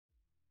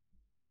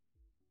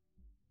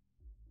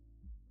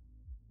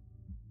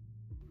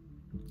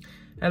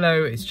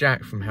Hello, it's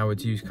Jack from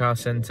Howard's Used Car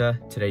Centre.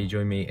 Today you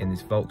join me in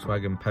this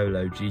Volkswagen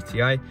Polo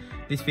GTI.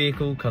 This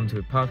vehicle comes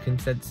with parking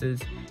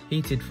sensors,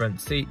 heated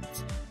front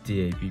seats,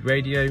 DAB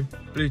radio,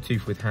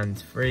 Bluetooth with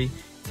hands-free,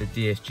 it's a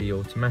DSG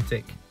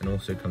automatic, and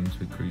also comes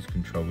with cruise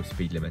control with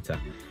speed limiter.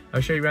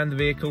 I'll show you around the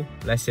vehicle,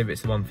 let's see if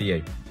it's the one for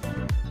you.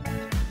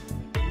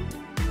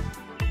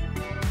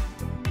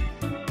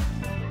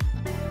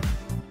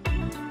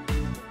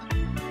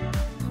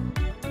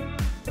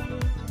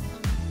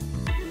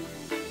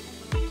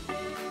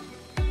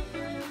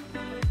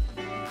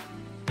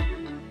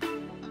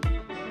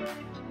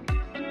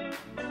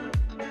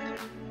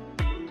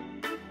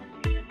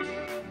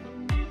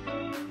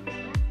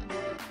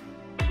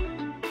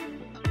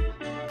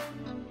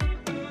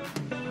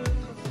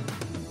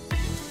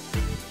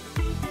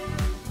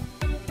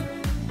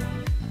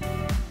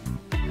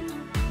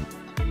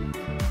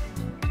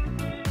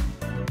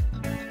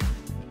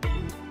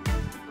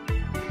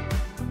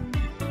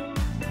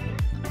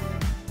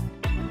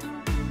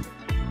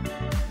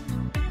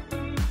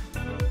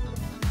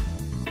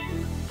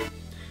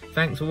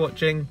 Thanks for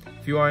watching.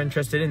 If you are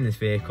interested in this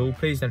vehicle,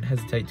 please don't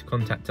hesitate to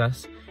contact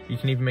us. You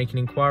can even make an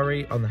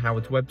inquiry on the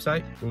Howard's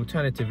website, or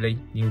alternatively,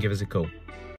 you can give us a call.